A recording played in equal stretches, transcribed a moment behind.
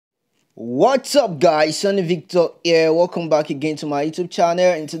What's up guys, Sanvick here. Welcome back again to my YouTube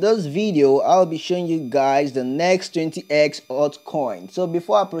channel. In today's video, I'll be showing you guys the next 20x altcoin. So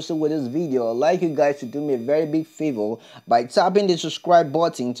before I proceed with this video, I'd like you guys to do me a very big favor by tapping the subscribe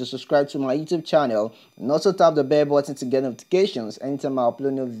button to subscribe to my YouTube channel, and also tap the bell button to get notifications anytime I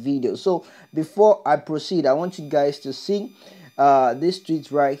upload new videos. So before I proceed, I want you guys to see this tweet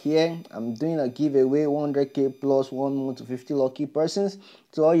right here. I'm doing a giveaway 100k plus 1 month to 50 lucky persons.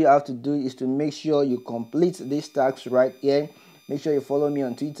 So all you have to do is to make sure you complete these tasks right here. Make sure you follow me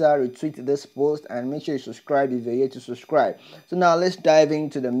on Twitter, retweet this post, and make sure you subscribe if you're yet to subscribe. So now let's dive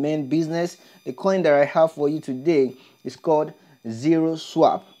into the main business. The coin that I have for you today is called Zero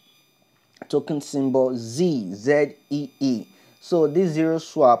Swap, token symbol ZZEE. So this Zero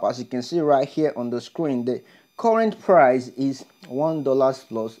Swap, as you can see right here on the screen, the current price is $1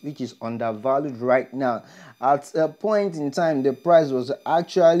 plus, which is undervalued right now. At a point in time, the price was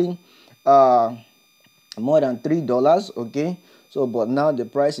actually more than $3. Okay, so but now the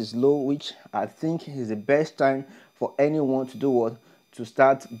price is low, which I think is the best time for anyone to do what, to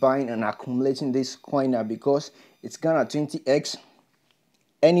start buying and accumulating this coin now, because it's gonna 20x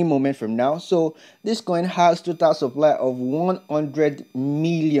any moment from now. So this coin has total supply of 100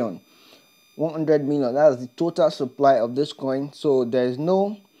 million. 100 million, that's the total supply of this coin. So there is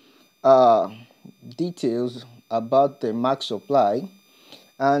no details about the max supply,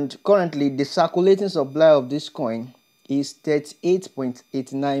 and currently the circulating supply of this coin is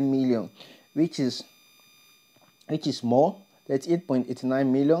 38.89 million, which is more,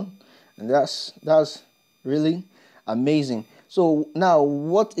 38.89 million, and that's really amazing. So now,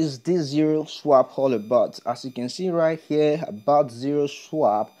 what is this Zero Swap all about? As you can see right here about Zero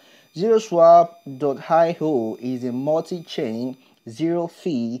Swap, ZeroSwap.io is a multi-chain,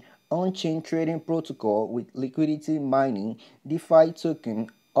 zero-fee, on-chain trading protocol with liquidity mining, DeFi token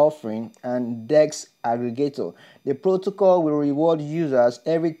offering, and DEX aggregator. The protocol will reward users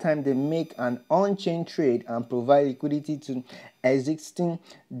every time they make an on-chain trade and provide liquidity to existing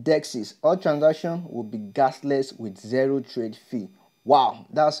DEXs. All transactions will be gasless with zero trade fee. Wow,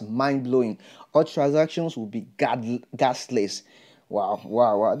 that's mind-blowing. All transactions will be gasless.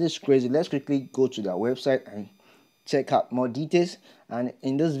 Wow, this is crazy. Let's quickly go to their website and check out more details. And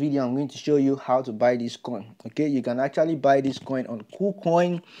in this video, I'm going to show you how to buy this coin. Okay, you can actually buy this coin on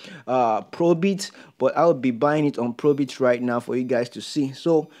KuCoin, Probit, but I'll be buying it on Probit right now for you guys to see.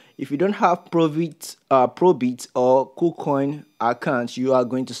 So if you don't have Probit or KuCoin accounts, you are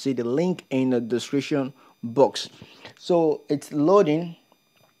going to see the link in the description box. So it's loading.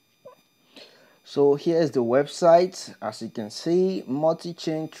 So here's the website. As you can see,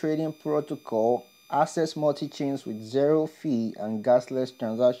 multi-chain trading protocol, access multi-chains with zero fee and gasless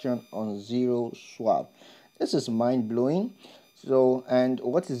transaction on Zero Swap. This is mind-blowing. So, and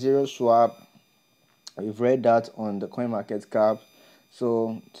what is Zero Swap? We've read that on the CoinMarketCap.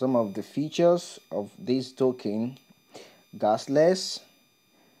 So some of the features of this token: gasless,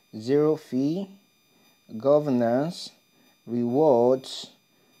 zero fee, governance, rewards.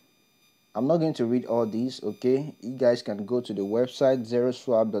 I'm not going to read all these, okay? You guys can go to the website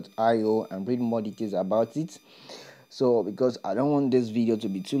zeroswap.io and read more details about it. So because I don't want this video to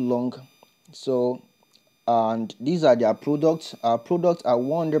be too long. So, and these are their products. Our products are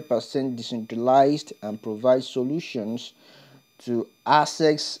 100% decentralized and provide solutions to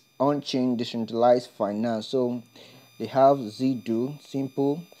access on-chain decentralized finance. So they have ZDO,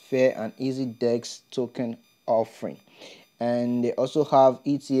 simple, fair, and easy DEX token offering. And they also have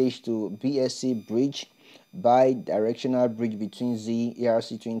ETH to BSC bridge, bi-directional bridge between Z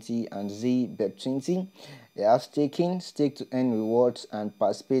ERC20 and Z BEP20. They have staking, stake to earn rewards, and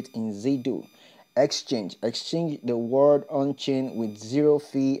participate in ZDO. Exchange the world on chain with zero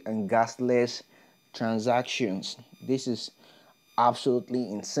fee and gasless transactions. This is absolutely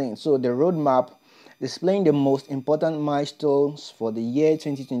insane. So the roadmap displaying the most important milestones for the year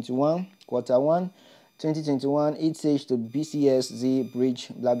 2021, quarter 1. 2021 ETH to BCSZ bridge,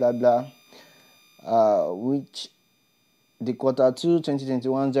 blah blah blah, which the quarter 2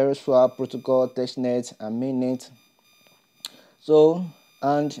 2021 Zero Swap protocol testnet and mainnet. So,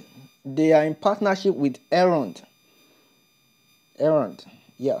 and they are in partnership with Errand,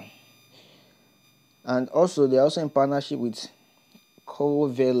 yeah, and also they're also in partnership with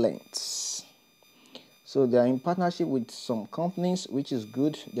Covalent. So they are in partnership with some companies, which is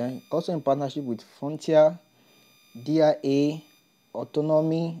good. They are also in partnership with Frontier, DIA,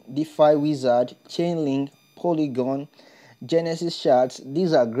 Autonomy, DeFi Wizard, Chainlink, Polygon, Genesis Charts.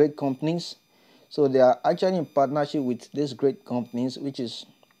 These are great companies. So they are actually in partnership with these great companies, which is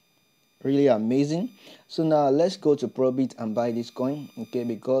really amazing. So now let's go to Probit and buy this coin, okay,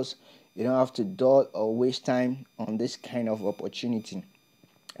 because you don't have to dawdle or waste time on this kind of opportunity.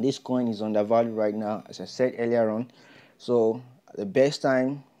 This coin is undervalued right now, as I said earlier on. So the best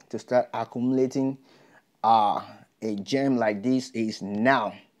time to start accumulating a gem like this is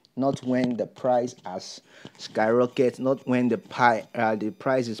now, not when the price has skyrocketed, not when the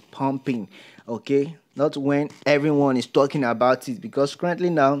price is pumping, okay, not when everyone is talking about it, because currently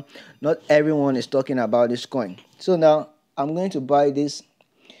now not everyone is talking about this coin. So now I'm going to buy this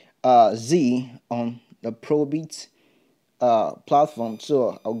Z on the Probit platform.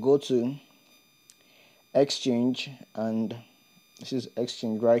 So I'll go to Exchange, and this is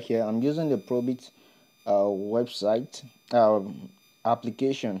Exchange right here. I'm using the Probit website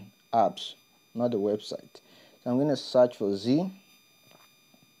application apps, not the website. So I'm going to search for Z,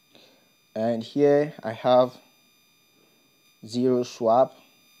 and here I have zero swap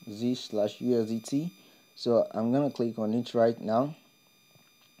Z/USDT. So I'm going to click on it right now,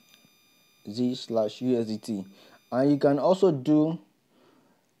 Z/USDT. And you can also do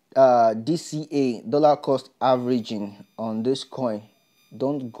DCA, dollar cost averaging, on this coin.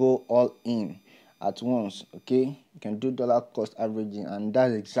 Don't go all in at once, okay? You can do dollar cost averaging, and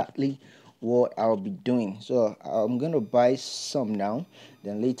that's exactly what I'll be doing. So I'm going to buy some now,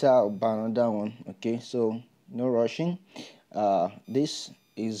 then later I'll buy another one, okay? So no rushing. This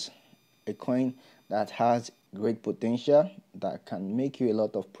is a coin that has great potential, that can make you a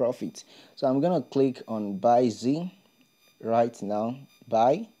lot of profit. So I'm going to click on buy Z right now,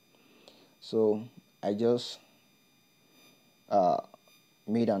 buy. So I just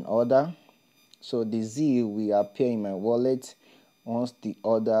made an order. So the Z will appear in my wallet once the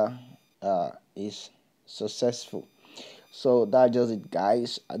order is successful. So that's just it,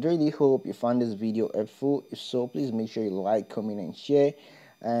 guys. I really hope you found this video helpful. If so, please make sure you like, comment, and share.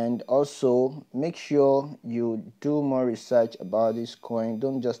 And also make sure you do more research about this coin.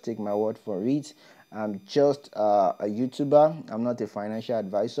 Don't just take my word for it. I'm just a YouTuber. I'm not a financial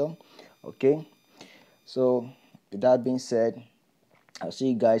advisor, okay? So with that being said, I'll see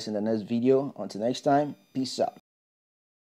you guys in the next video. Until next time, peace out.